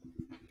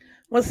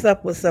What's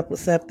up? What's up?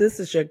 What's up? This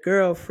is your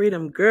girl,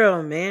 Freedom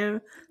Girl, man,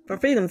 from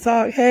Freedom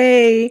Talk.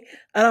 Hey,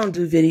 I don't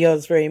do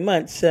videos very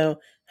much, so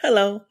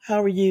hello,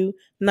 how are you?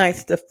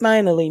 Nice to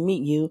finally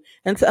meet you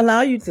and to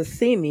allow you to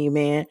see me,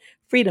 man.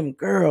 Freedom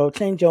Girl,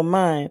 change your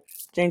mind,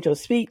 change your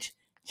speech,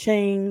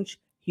 change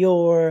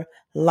your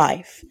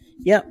life.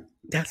 Yep,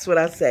 that's what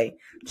I say.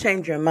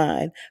 Change your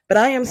mind. But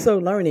I am so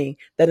learning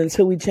that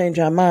until we change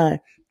our mind,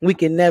 we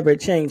can never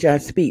change our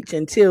speech.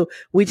 Until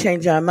we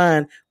change our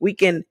mind, we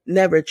can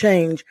never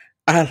change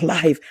our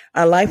life.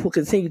 Our life will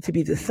continue to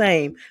be the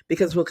same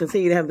because we'll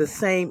continue to have the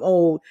same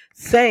old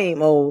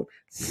things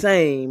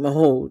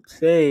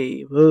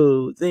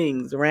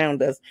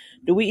around us.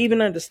 Do we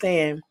even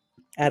understand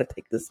how to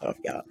take this off,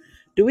 y'all?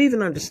 Do we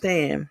even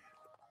understand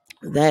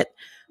that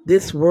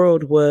this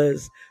world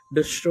was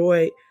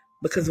destroyed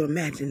because of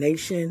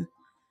imagination,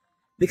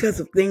 because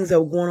of things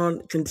that were going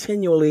on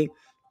continually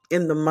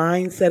in the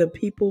mindset of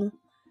people?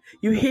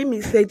 You hear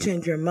me say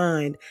change your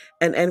mind,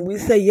 and we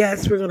say,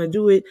 yes, we're going to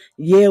do it.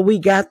 Yeah, we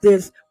got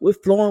this. We're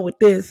flowing with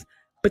this.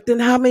 But then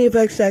how many of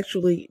us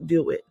actually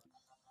do it?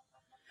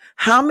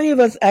 How many of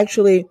us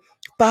actually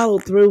follow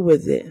through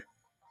with it?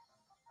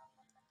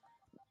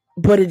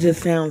 But it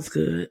just sounds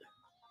good.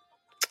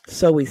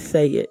 So we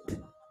say it.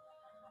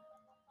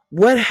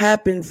 What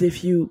happens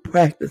if you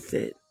practice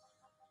it?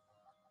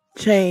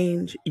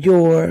 Change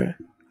your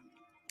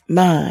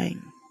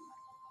mind.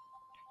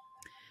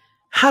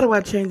 How do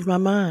I change my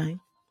mind?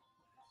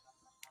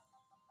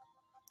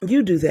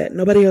 You do that.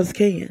 Nobody else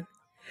can.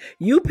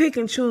 You pick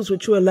and choose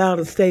what you allow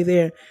to stay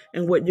there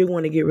and what you're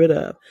going to get rid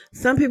of.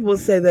 Some people will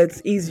say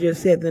that's easier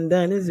said than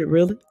done. Is it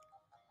really?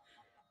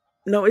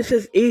 No, it's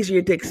just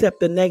easier to accept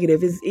the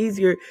negative. It's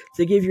easier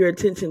to give your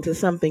attention to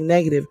something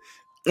negative.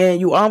 And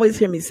you always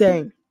hear me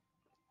saying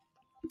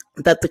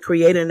that the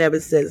creator never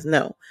says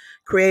no.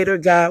 Creator,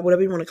 God,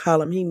 whatever you want to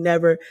call him, he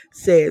never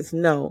says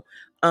no.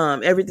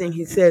 Everything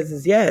he says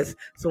is yes.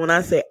 So when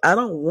I say I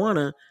don't want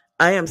to,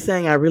 I am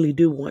saying I really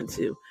do want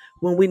to.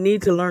 When we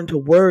need to learn to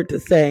word to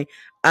say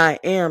I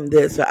am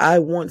this or I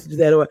want to do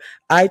that or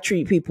I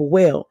treat people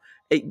well.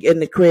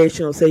 And the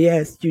creation will say,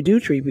 yes, you do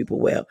treat people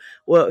well.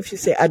 Well, if you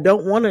say, I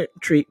don't want to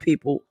treat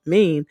people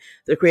mean,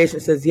 the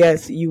creation says,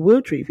 yes, you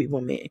will treat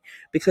people mean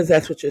because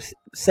that's what you're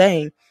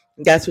saying.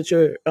 That's what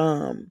you're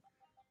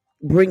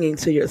bringing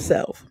to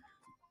yourself.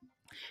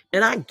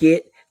 And I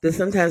get that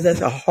sometimes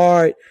that's a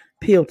hard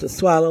pill to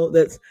swallow.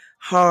 That's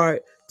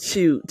hard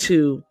to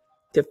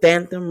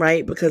fathom,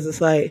 right? Because it's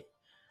like,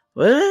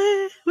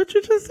 what? What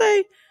you just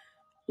say?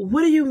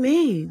 What do you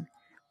mean?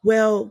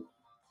 Well,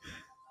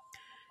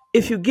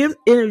 if you give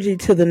energy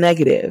to the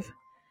negative,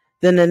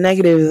 then the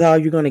negative is all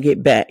you're going to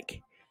get back.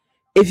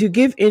 If you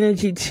give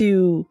energy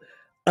to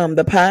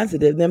the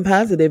positive, then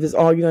positive is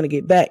all you're going to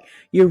get back.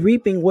 You're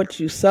reaping what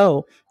you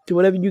sow. To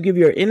whatever you give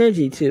your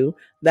energy to,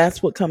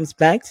 that's what comes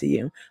back to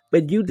you.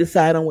 But you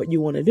decide on what you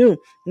want to do.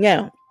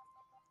 Now,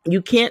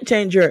 you can't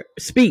change your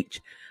speech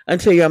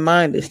until your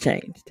mind is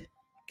changed.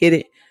 Get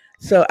it?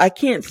 So I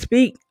can't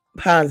speak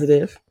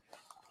positive.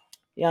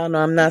 Y'all know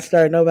I'm not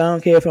starting over. I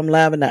don't care if I'm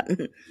live or not.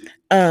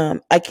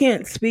 I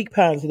can't speak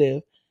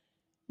positive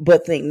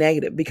but think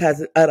negative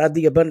because out of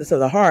the abundance of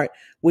the heart,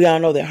 we all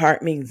know that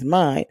heart means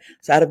mind.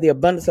 So out of the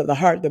abundance of the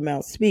heart, the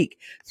mouth speak.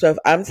 So if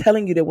I'm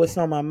telling you that what's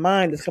on my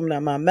mind is coming out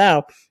of my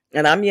mouth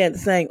and I'm yet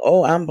saying,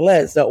 oh, I'm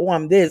blessed or oh,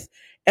 I'm this,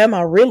 am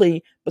I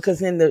really? Because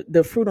then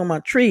the fruit on my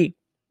tree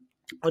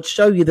would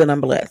show you that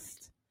I'm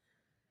blessed.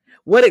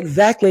 What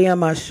exactly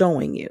am I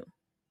showing you?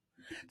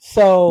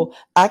 So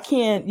I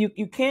can't,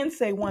 you can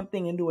say one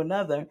thing and do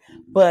another,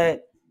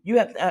 but you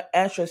have to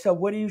ask yourself,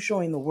 what are you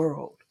showing the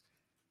world?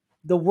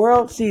 The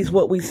world sees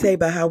what we say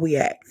by how we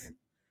act.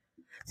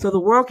 So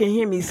the world can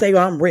hear me say, oh,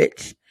 I'm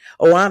rich,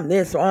 or I'm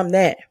this, or I'm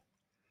that.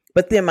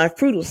 But then my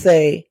fruit will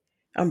say,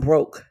 I'm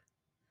broke.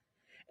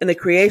 And the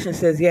creation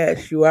says,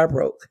 yes, you are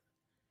broke.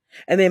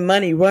 And then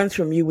money runs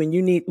from you when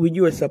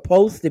you are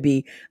supposed to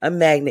be a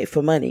magnet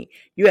for money.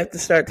 You have to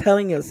start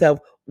telling yourself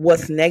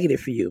what's negative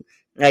for you.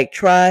 Like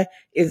try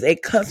is a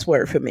cuss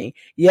word for me.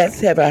 Yes,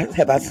 have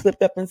I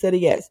slipped up and said a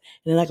yes?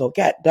 And then I go,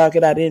 God dog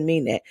it, I didn't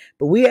mean that.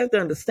 But we have to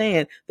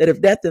understand that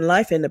if death and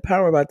life in the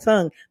power of our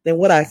tongue, then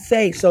what I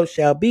say so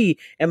shall be,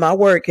 and my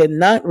word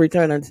cannot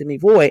return unto me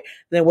void.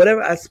 Then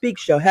whatever I speak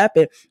shall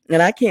happen,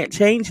 and I can't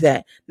change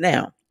that.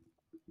 Now,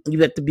 you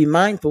have to be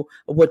mindful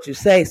of what you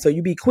say. So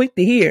you be quick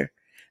to hear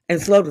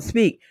and slow to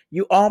speak.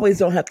 You always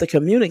don't have to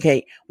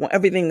communicate on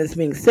everything that's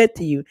being said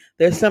to you.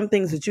 There's some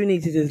things that you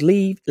need to just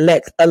leave,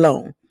 let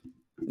alone.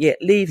 Yeah,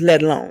 leave,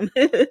 let alone.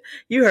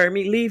 You heard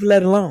me. Leave,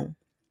 let alone.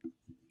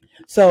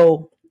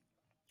 So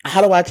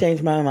how do I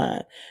change my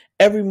mind?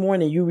 Every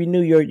morning you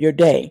renew your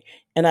day.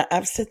 And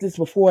I've said this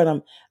before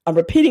and I'm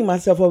repeating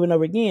myself over and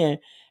over again.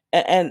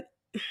 And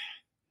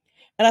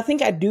and I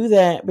think I do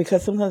that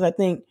because sometimes I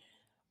think,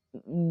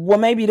 well,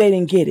 maybe they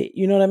didn't get it.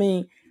 You know what I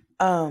mean?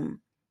 Um,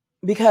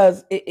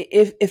 because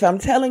if I'm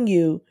telling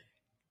you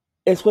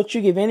it's what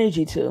you give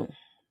energy to,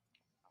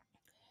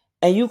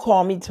 and you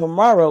call me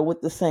tomorrow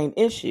with the same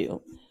issue,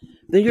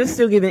 then you're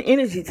still giving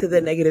energy to the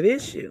negative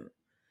issue.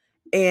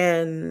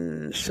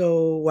 And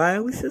so why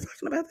are we still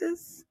talking about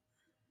this?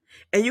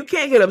 And you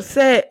can't get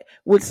upset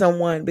with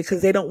someone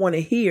because they don't want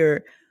to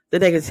hear the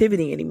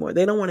negativity anymore.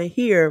 They don't want to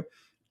hear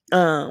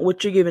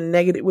what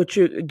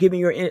you're giving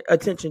your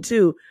attention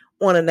to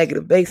on a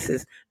negative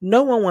basis.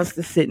 No one wants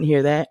to sit and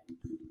hear that.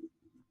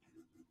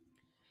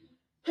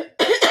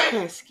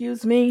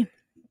 Excuse me,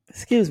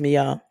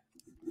 y'all.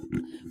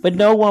 But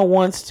no one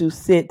wants to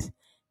sit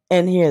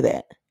and hear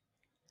that,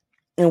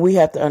 and we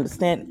have to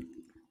understand it.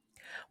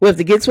 We have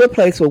to get to a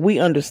place where we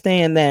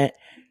understand that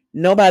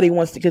nobody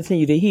wants to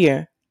continue to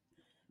hear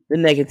the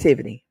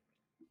negativity.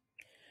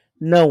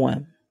 No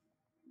one.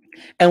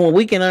 And when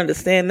we can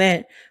understand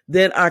that,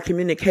 then our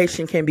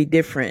communication can be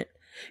different.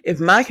 If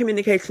my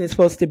communication is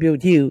supposed to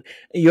build you,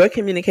 your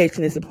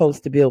communication is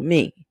supposed to build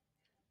me.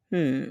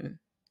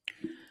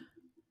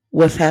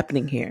 What's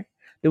happening here?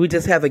 Do we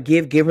just have a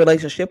give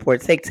relationship or a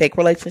take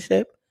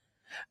relationship?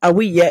 Are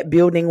we yet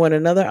building one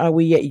another? Are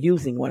we yet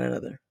using one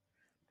another?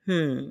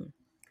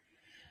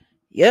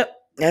 Yep,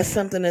 that's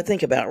something to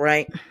think about,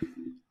 right?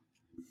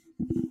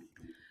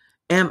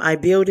 Am I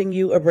building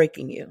you or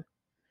breaking you?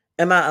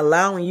 Am I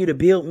allowing you to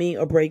build me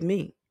or break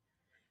me?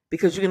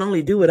 Because you can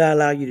only do what I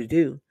allow you to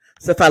do.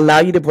 So if I allow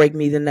you to break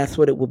me, then that's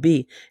what it will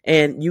be.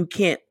 And you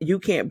can't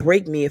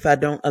break me if I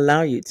don't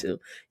allow you to.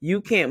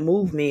 You can't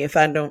move me if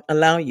I don't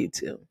allow you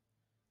to.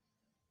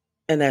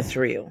 And that's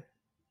real.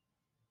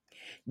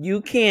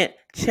 You can't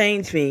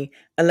change me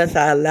unless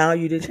I allow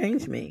you to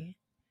change me.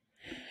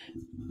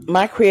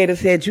 My creator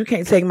said, you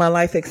can't take my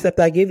life except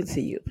I give it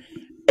to you.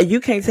 And you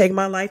can't take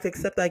my life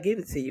except I give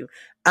it to you.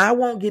 I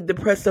won't get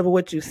depressed over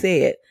what you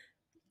said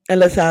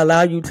unless I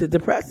allow you to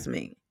depress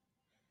me.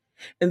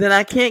 And then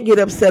I can't get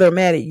upset or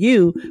mad at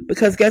you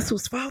because guess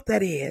whose fault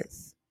that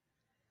is?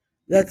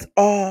 That's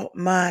all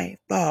my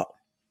fault.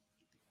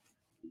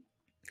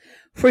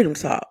 Freedom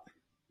talk.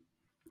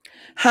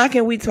 How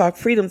can we talk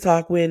freedom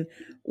talk when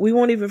we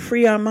won't even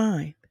free our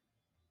mind?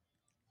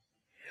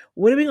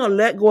 When are we going to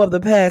let go of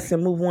the past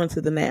and move on to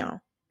the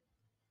now?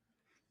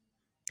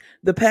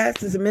 The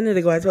past is a minute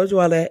ago. I told you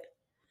all that.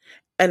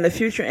 And the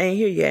future ain't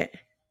here yet.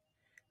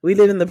 We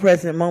live in the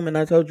present moment.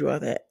 I told you all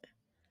that.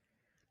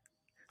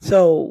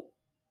 So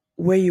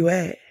where you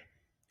at?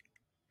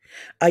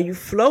 Are you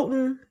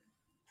floating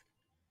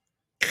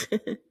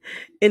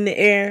in the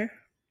air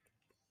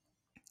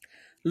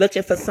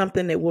looking for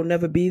something that will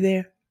never be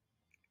there?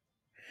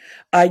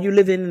 Are you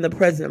living in the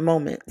present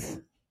moment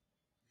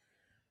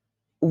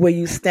where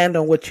you stand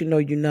on what you know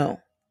you know?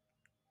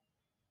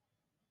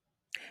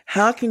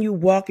 How can you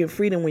walk in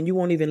freedom when you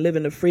won't even live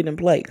in a freedom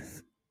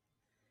place?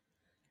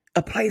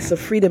 A place of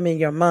freedom in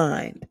your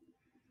mind.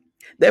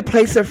 That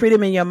place of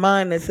freedom in your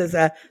mind that says,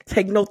 I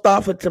take no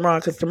thought for tomorrow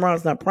because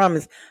tomorrow's not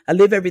promised. I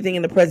live everything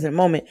in the present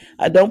moment.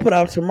 I don't put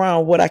off tomorrow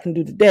what I can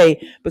do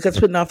today because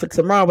putting off for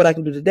tomorrow what I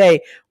can do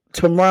today,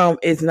 tomorrow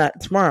is not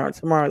tomorrow.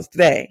 Tomorrow is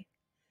today.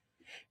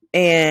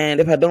 And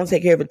if I don't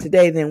take care of it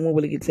today, then when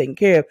will it get taken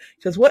care of?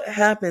 Because what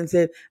happens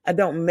if I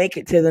don't make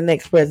it to the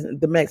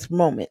next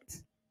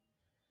moment?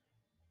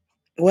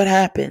 What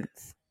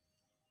happens?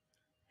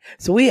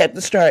 So we have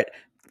to start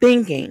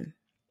thinking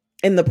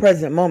in the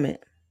present moment.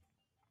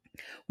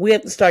 We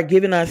have to start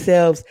giving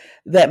ourselves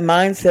that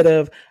mindset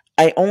of,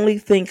 I only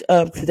think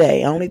of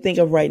today. I only think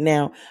of right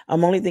now.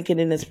 I'm only thinking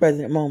in this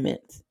present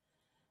moment.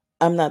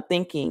 I'm not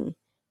thinking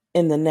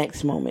in the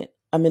next moment.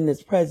 I'm in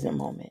this present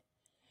moment.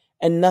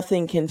 And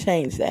nothing can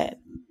change that.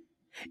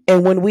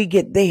 And when we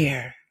get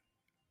there,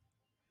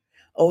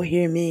 oh,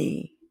 hear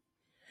me.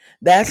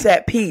 That's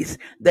that peace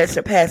that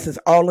surpasses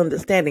all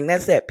understanding.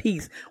 That's that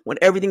peace when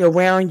everything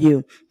around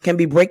you can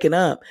be breaking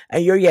up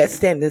and you're yet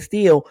standing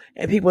still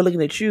and people are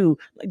looking at you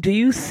like, do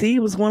you see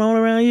what's going on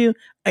around you?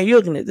 And you're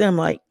looking at them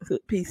like,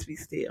 peace, be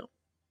still.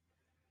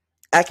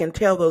 I can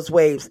tell those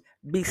waves,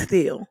 be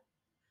still.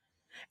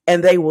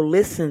 And they will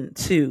listen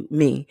to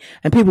me.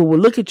 And people will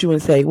look at you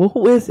and say, well,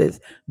 who is this?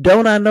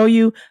 Don't I know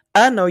you?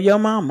 I know your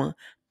mama.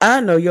 I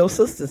know your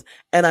sisters.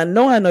 And I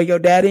know your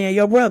daddy and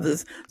your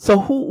brothers. So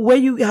what?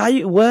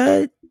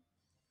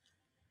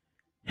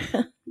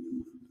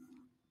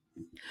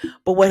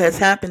 But what has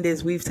happened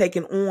is we've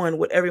taken on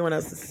what everyone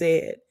else has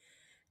said.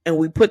 And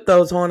we put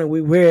those on and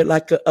we wear it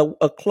like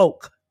a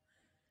cloak,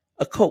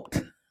 a coat.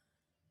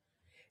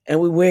 And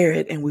we wear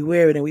it and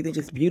we think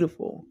it's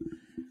beautiful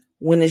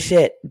when it's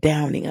yet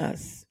downing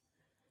us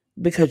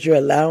because you're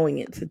allowing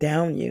it to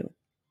down you.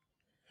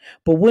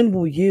 But when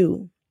will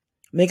you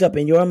make up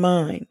in your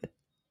mind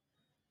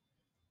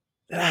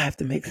that I have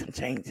to make some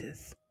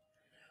changes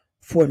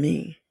for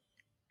me?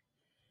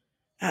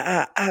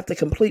 I have to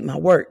complete my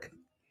work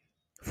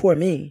for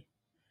me.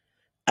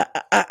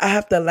 I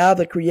have to allow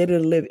the Creator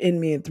to live in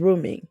me and through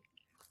me.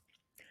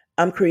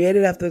 I'm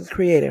created after the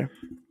Creator.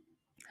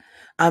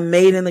 I'm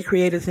made in the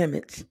Creator's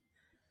image.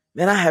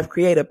 Then I have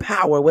creative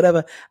power.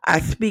 Whatever I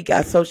speak,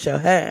 I so shall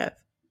have.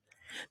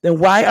 Then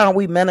why aren't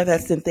we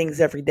manifesting things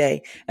every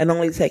day and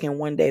only taking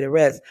one day to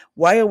rest?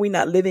 Why are we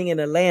not living in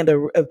a land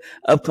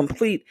of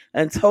complete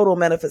and total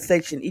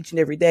manifestation each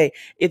and every day?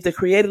 If the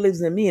Creator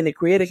lives in me and the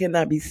Creator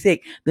cannot be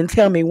sick, then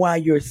tell me why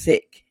you're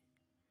sick.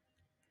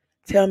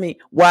 Tell me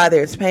why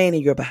there's pain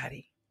in your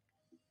body.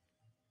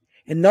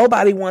 And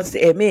nobody wants to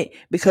admit,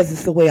 because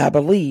it's the way I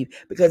believe,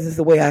 because it's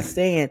the way I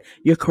stand.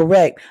 You're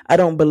correct. I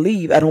don't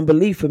believe. I don't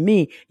believe for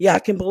me. Yeah, I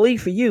can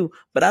believe for you,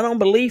 but I don't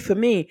believe for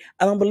me.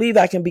 I don't believe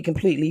I can be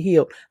completely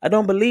healed. I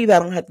don't believe I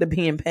don't have to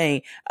be in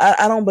pain.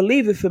 I don't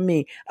believe it for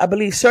me. I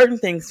believe certain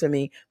things for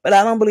me, but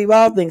I don't believe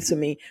all things for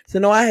me. So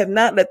no, I have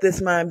not let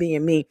this mind be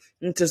in me,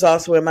 which is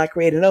also in my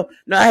creator. No,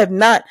 I have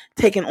not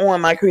taken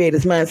on my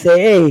creator's mind and say,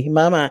 hey,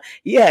 my mind.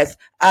 Yes,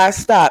 I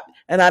stopped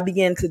and I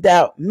began to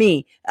doubt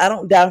me. I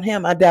don't doubt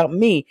him, I doubt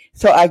me.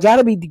 So I got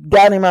to be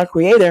doubting my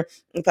creator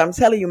if I'm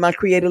telling you my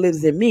creator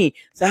lives in me.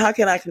 So how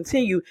can I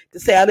continue to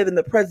say I live in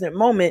the present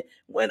moment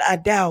when I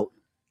doubt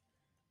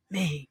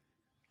me?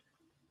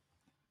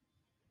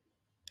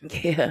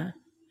 Yeah.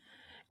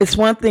 It's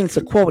one thing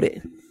to quote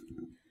it,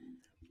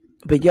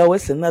 but yo,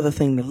 it's another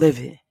thing to live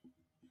it.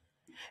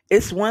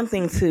 It's one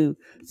thing to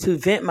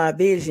vent my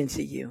vision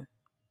to you,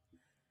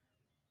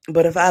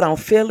 but if I don't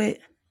feel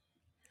it,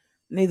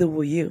 neither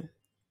will you.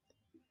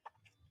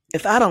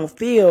 If I don't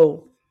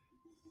feel,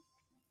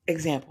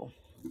 example,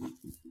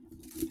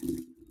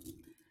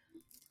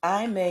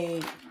 I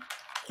made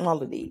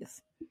all of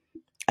these.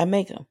 I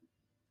make them.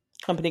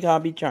 Company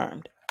called Be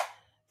Charmed.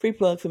 Free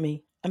plug for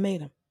me. I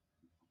made them.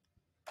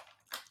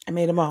 I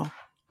made them all.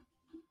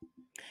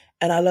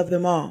 And I love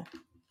them all.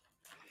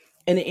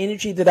 And the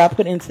energy that I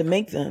put in to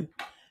make them,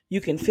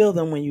 you can feel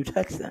them when you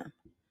touch them.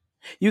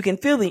 You can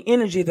feel the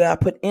energy that I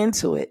put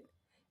into it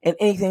and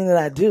anything that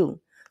I do.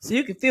 So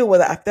you can feel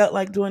whether I felt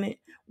like doing it,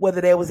 whether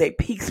there was a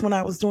peace when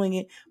I was doing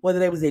it, whether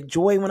there was a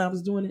joy when I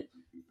was doing it.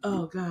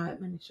 Oh, God,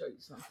 let me show you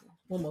something.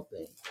 One more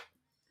thing.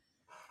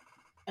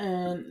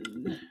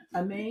 And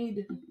I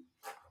made,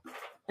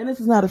 and this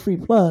is not a free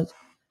plug,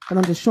 but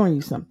I'm just showing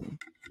you something.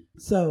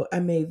 So I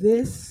made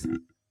this.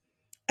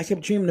 I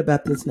kept dreaming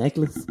about this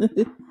necklace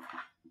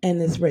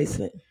and this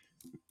bracelet.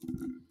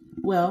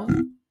 Well,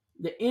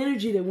 the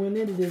energy that went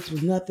into this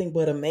was nothing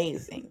but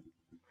amazing.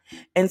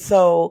 And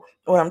so,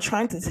 what I'm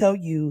trying to tell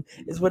you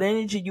is what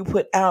energy you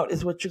put out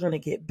is what you're going to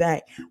get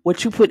back.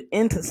 What you put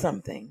into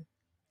something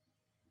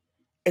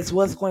is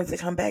what's going to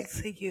come back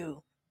to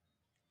you.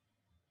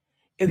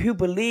 If you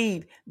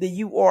believe that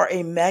you are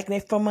a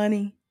magnet for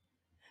money,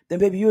 then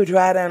baby, you'll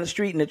drive down the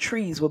street and the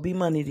trees will be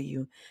money to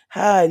you.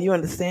 Hi, do you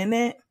understand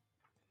that?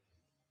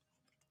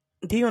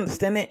 Do you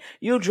understand that?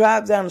 You'll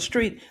drive down the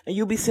street and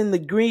you'll be seeing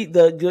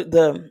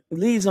the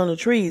leaves on the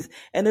trees,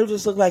 and it'll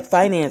just look like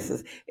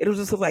finances. It'll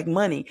just look like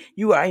money.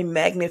 You are a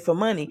magnet for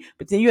money,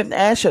 but then you have to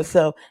ask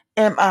yourself: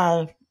 am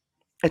I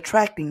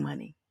attracting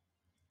money?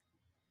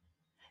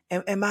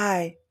 Am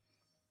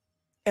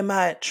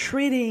I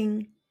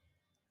treating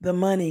the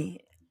money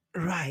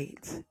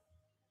right?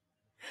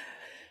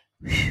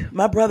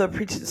 My brother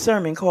preached a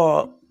sermon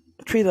called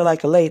 "Treat Her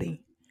Like a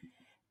Lady,"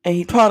 and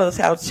he taught us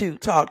how to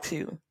talk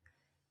to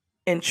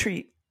and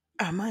treat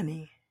our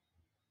money.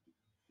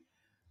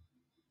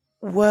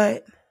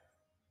 What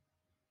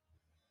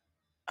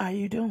are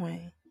you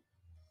doing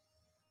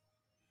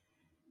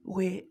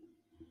with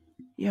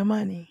your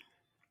money?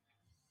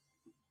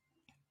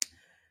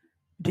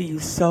 Do you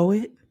sow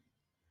it?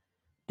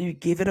 Do you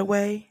give it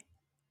away?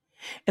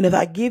 And if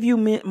I give you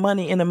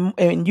money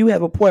and you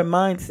have a poor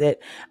mindset,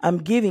 I'm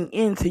giving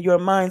into your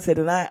mindset,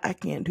 and I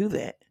can't do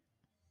that.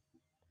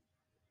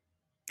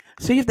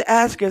 So you have to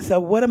ask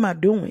yourself, what am I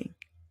doing?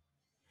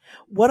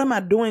 What am I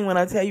doing when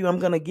I tell you I'm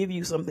going to give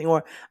you something,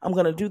 or I'm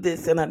going to do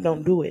this and I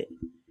don't do it?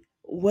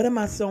 What am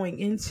I sowing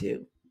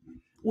into?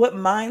 What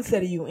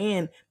mindset are you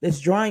in that's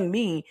drawing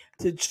me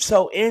to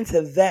sow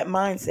into that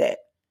mindset?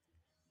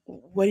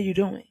 What are you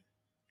doing?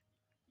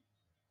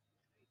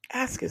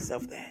 Ask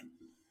yourself that.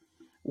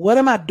 What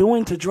am I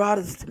doing to draw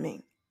this to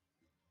me?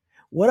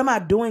 What am I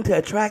doing to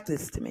attract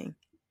this to me?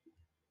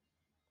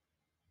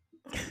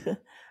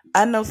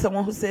 I know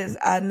someone who says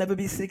I'd never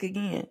be sick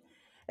again.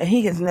 And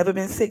he has never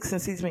been sick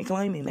since he's been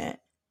claiming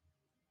that.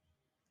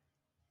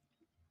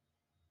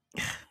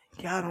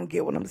 Y'all don't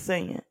get what I'm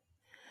saying.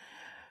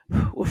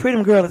 What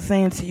Freedom Girl is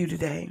saying to you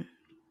today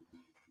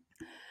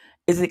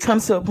is it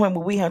comes to a point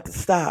where we have to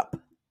stop.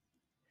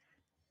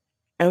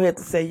 And we have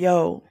to say,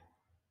 yo,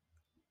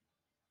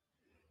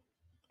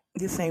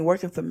 this ain't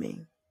working for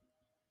me.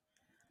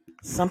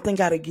 Something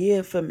got to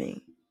give for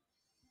me.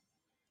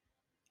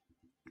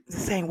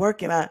 This ain't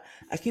working. I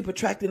keep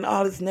attracting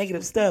all this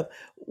negative stuff.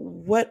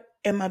 What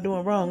am I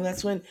doing wrong?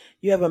 That's when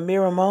you have a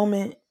mirror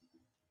moment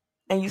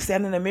and you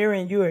stand in the mirror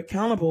and you're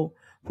accountable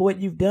for what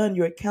you've done.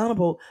 You're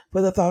accountable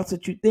for the thoughts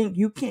that you think.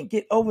 You can't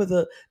get over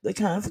the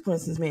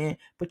consequences, man,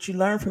 but you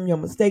learn from your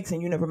mistakes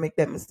and you never make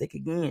that mistake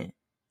again.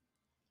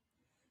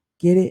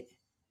 Get it?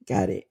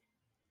 Got it.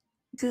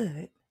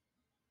 Good.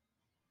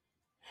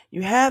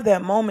 You have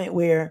that moment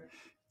where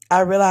I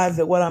realize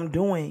that what I'm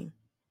doing,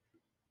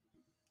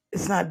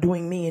 it's not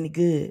doing me any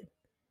good.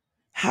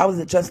 How is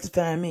it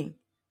justifying me?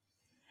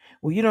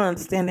 Well, you don't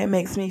understand. That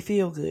makes me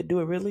feel good. Do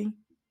it really?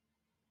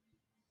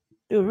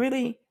 Do it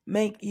really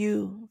make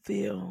you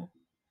feel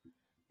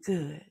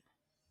good?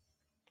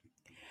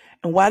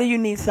 And why do you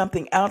need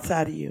something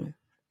outside of you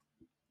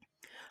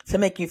to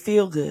make you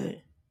feel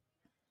good,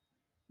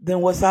 then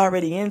what's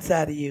already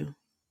inside of you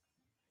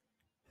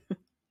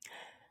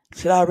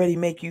should already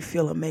make you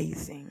feel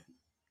amazing.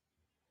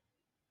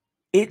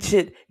 It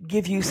should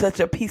give you such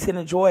a peace and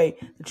a joy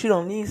that you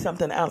don't need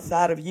something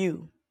outside of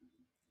you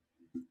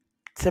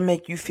to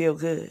make you feel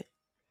good.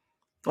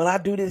 When I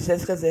do this,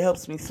 that's because it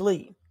helps me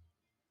sleep.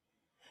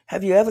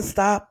 Have you ever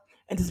stopped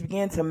and just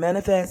began to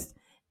manifest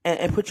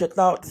and put your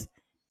thoughts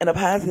in a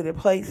positive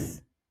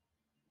place?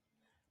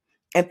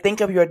 And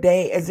think of your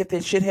day as if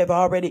it should have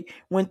already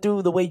went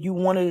through the way you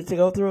wanted it to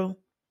go through?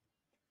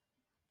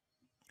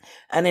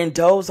 And then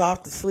doze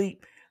off to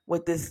sleep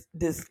with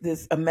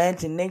this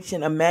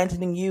imagination,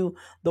 imagining you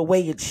the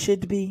way it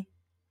should be.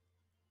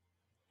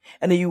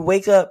 And then you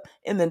wake up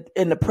in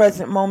the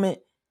present moment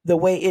the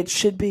way it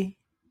should be.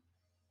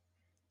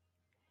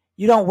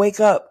 You don't wake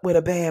up with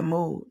a bad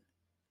mood.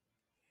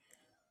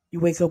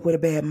 You wake up with a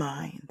bad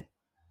mind.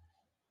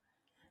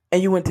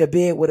 And you went to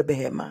bed with a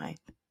bad mind.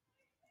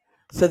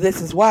 So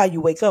this is why you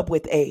wake up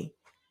with a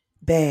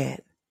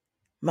bad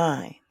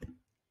mind.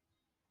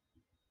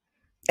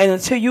 And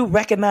until you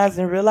recognize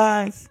and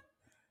realize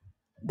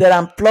that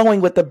I'm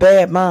flowing with a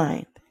bad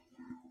mind,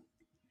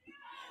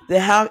 then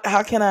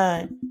how can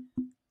I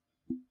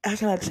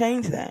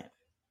change that?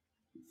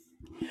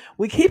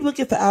 We keep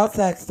looking for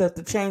outside stuff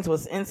to change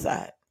what's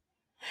inside.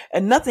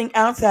 And nothing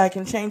outside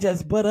can change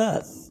us but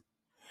us.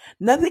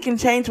 Nothing can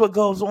change what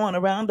goes on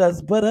around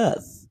us but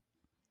us.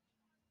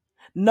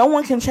 No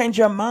one can change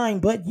your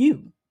mind but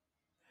you.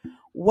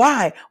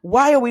 Why?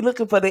 Why are we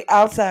looking for the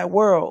outside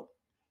world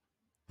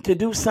to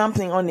do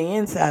something on the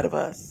inside of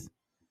us?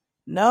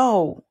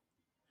 No.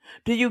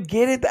 Do you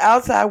get it? The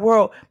outside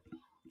world,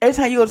 every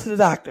time you go to the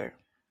doctor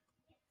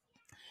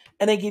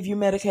and they give you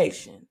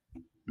medication,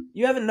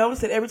 you haven't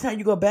noticed that every time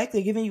you go back,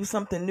 they're giving you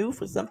something new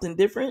for something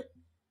different?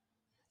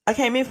 I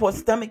came in for a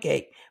stomach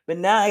ache, but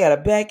now I got a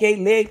backache,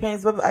 leg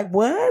pains. Like,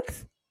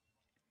 what?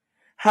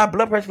 High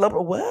blood pressure,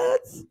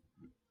 what?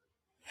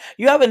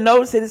 You haven't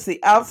noticed that it's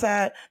the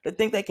outside that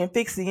think they can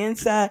fix the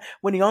inside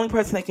when the only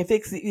person that can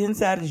fix the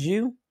inside is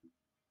you?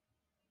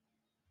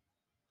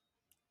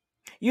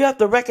 You have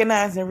to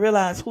recognize and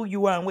realize who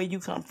you are and where you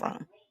come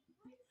from.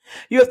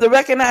 You have to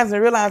recognize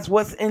and realize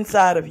what's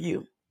inside of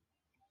you.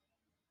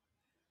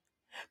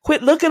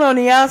 Quit looking on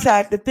the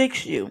outside to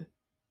fix you.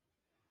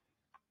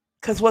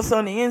 Because what's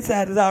on the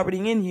inside is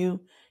already in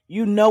you.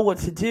 You know what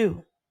to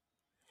do.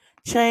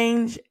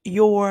 Change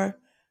your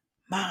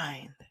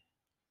mind.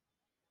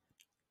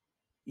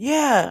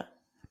 Yeah.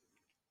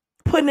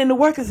 Putting in the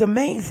work is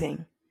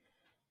amazing.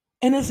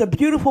 And it's a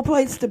beautiful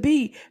place to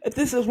be if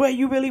this is where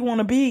you really want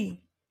to be.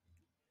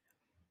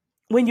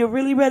 When you're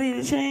really ready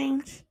to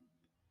change,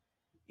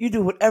 you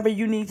do whatever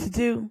you need to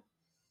do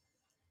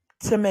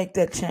to make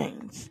that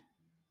change.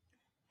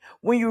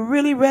 When you're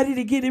really ready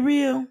to get it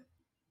real,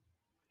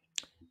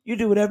 you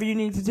do whatever you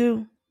need to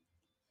do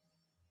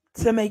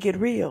to make it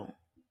real.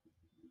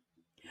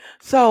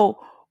 So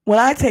when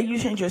I tell you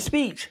change your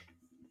speech,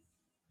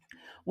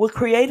 we're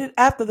created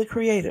after the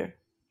Creator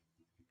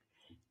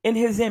in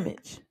His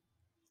image.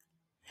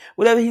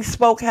 Whatever He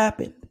spoke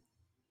happened.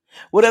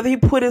 Whatever He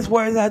put His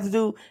words out to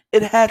do,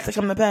 it had to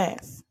come to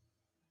pass.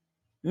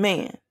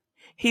 Man,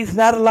 He's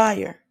not a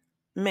liar.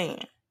 Man,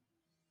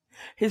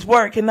 His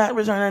word cannot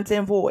return unto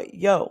Him void.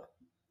 Yo.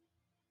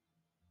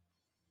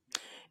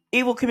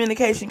 Evil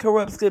communication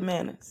corrupts good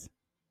manners.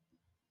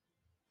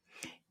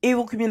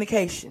 Evil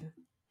communication.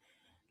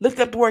 Look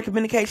up the word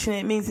communication.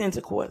 It means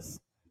intercourse.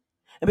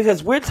 And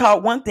because we're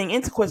taught one thing,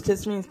 intercourse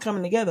just means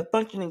coming together,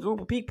 functioning group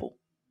of people.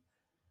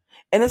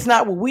 And it's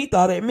not what we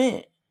thought it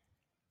meant.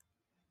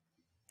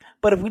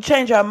 But if we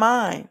change our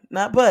mind,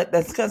 not but,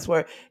 that's cuss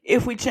word.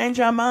 If we change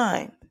our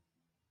mind,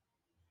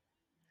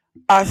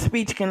 our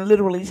speech can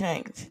literally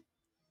change.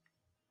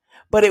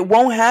 But it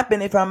won't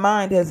happen if our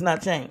mind has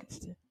not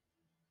changed.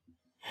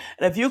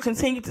 And if you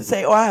continue to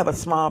say, oh, I have a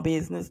small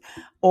business,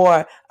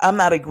 or I'm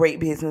not a great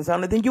business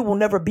owner, then you will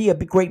never be a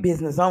great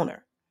business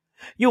owner.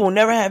 You will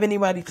never have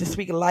anybody to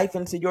speak life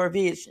into your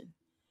vision.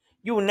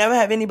 You will never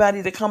have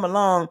anybody to come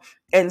along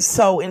and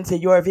sow into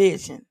your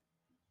vision.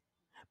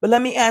 But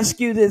let me ask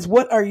you this.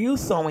 What are you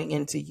sowing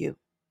into you?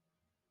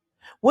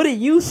 What are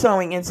you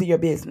sowing into your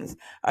business?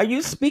 Are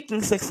you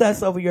speaking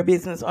success over your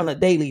business on a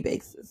daily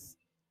basis?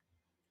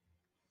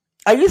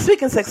 Are you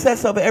speaking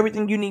success over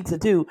everything you need to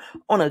do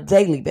on a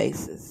daily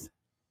basis?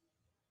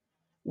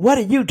 What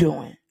are you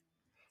doing?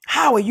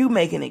 How are you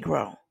making it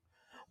grow?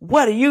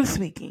 What are you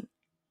speaking?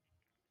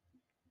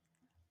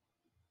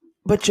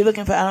 But you're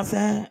looking for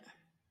outside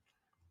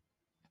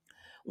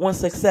when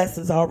success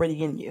is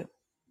already in you.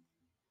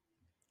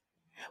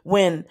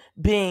 When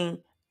being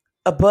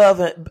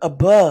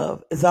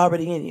above is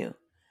already in you.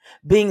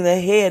 Being the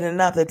head and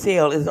not the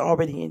tail is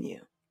already in you.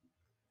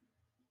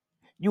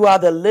 You are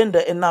the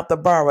lender and not the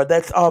borrower.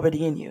 That's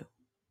already in you.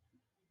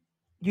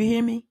 You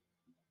hear me?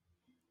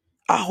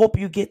 I hope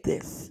you get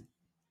this.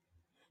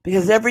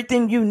 Because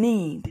everything you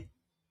need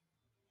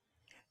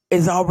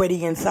is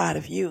already inside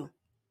of you.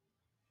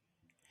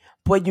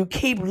 But you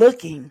keep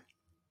looking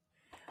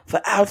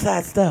for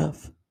outside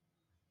stuff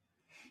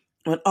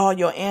when all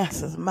your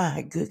answers,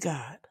 my good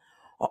God,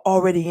 are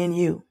already in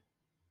you.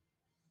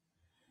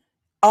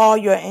 All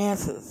your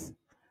answers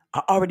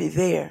are already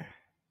there.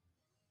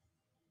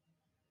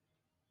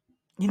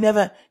 You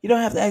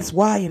don't have to ask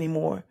why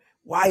anymore.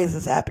 Why is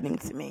this happening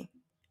to me?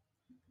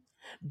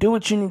 Do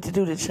what you need to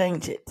do to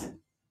change it.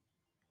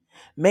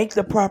 Make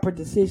the proper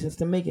decisions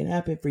to make it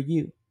happen for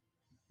you.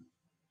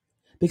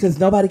 Because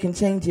nobody can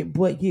change it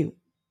but you.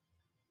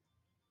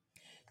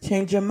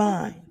 Change your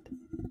mind.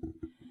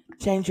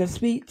 Change your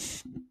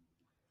speech.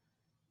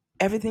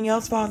 Everything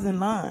else falls in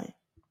line.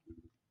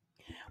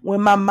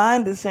 When my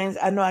mind is changed,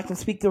 I know I can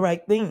speak the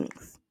right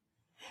things.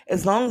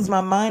 As long as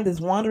my mind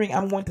is wandering,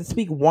 I'm going to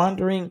speak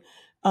wandering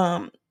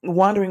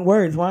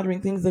words,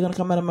 wandering things that are going to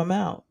come out of my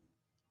mouth.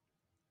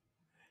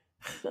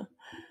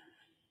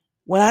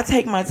 When I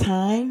take my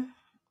time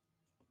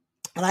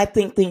and I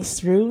think things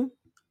through,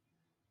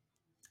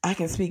 I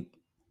can speak.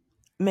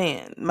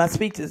 Man, my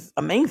speech is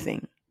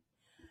amazing.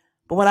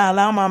 But when I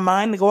allow my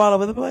mind to go all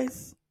over the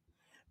place,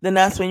 then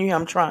that's when you hear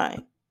I'm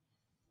trying.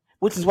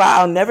 Which is why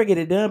I'll never get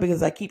it done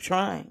because I keep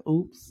trying.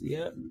 Oops.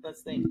 Yep.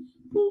 That's the thing.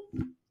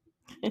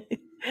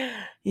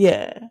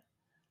 Yeah.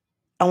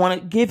 I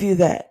want to give you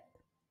that.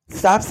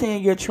 Stop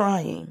saying you're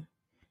trying.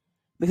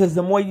 Because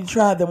the more you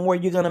try, the more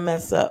you're going to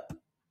mess up.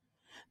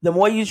 The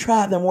more you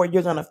try, the more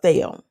you're going to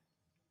fail.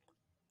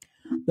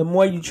 The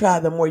more you try,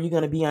 the more you're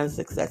going to be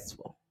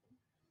unsuccessful.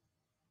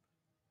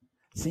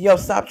 So,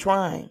 stop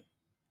trying.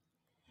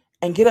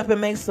 And get up and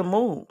make some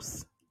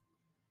moves.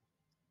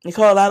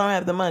 Nicole, I don't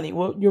have the money.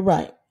 Well, you're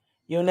right.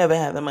 You'll never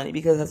have the money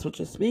because that's what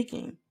you're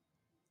speaking.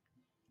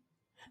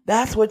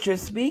 That's what you're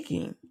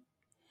speaking.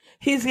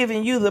 He's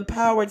giving you the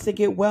power to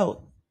get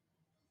wealth.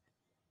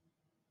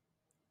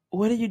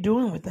 What are you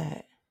doing with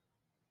that?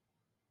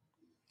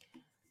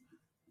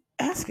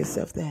 Ask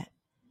yourself that.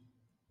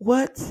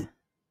 What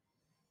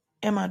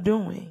am I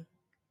doing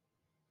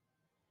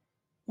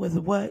with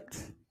what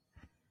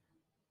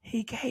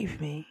he gave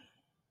me?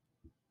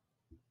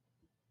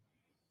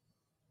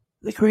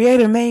 The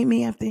Creator made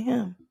me after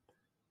him.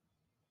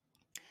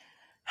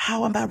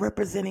 How am I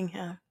representing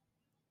him?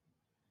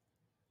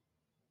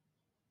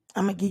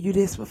 I'm going to give you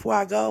this before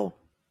I go.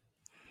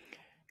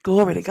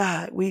 Glory to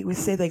God. We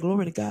say that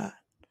glory to God.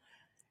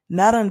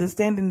 Not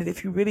understanding that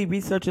if you really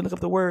research and look up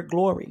the word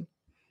glory,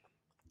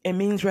 it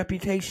means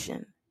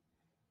reputation.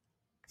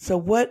 So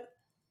what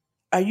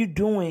are you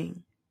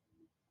doing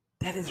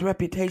that his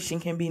reputation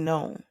can be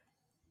known?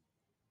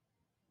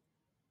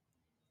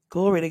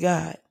 Glory to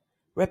God.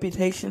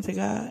 Reputation to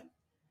God.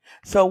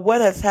 So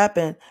what has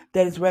happened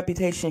that his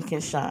reputation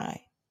can shine?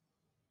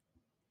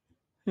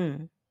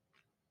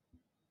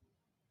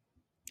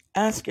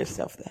 Ask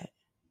yourself that.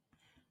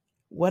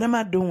 What am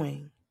I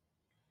doing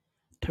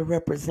to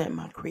represent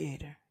my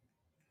Creator?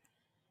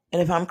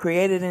 And if I'm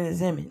created in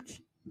his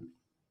image,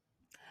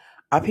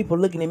 are people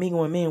looking at me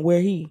going, man,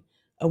 where he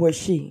or where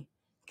she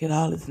get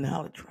all this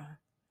knowledge from?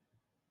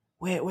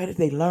 Where did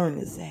they learn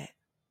this at?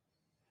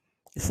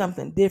 There's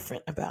something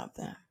different about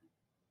them.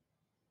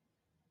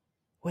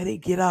 Where they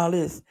get all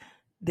this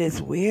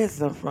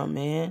wisdom from,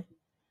 man?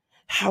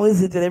 How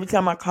is it that every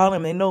time I call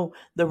them, they know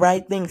the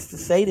right things to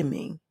say to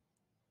me?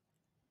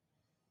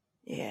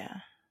 Yeah.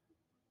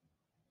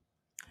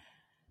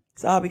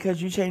 It's all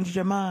because you changed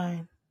your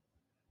mind.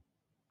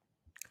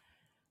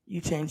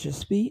 You changed your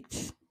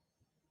speech.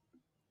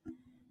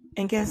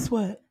 And guess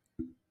what?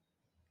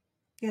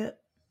 Yep,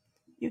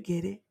 you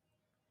get it.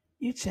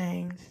 You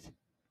changed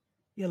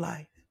your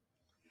life.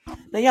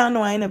 Now y'all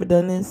know I ain't never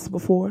done this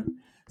before.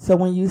 So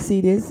when you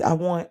see this, I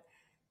want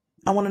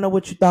to know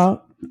what you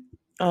thought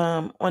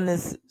on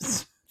this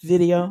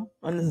video,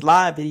 on this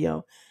live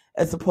video,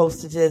 as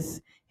opposed to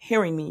just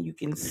hearing me. You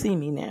can see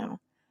me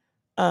now.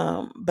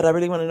 But I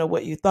really want to know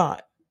what you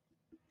thought.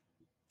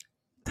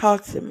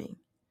 Talk to me.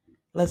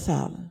 Let's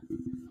holler.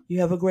 You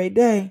have a great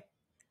day.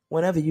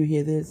 Whenever you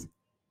hear this,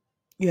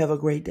 you have a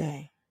great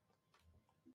day.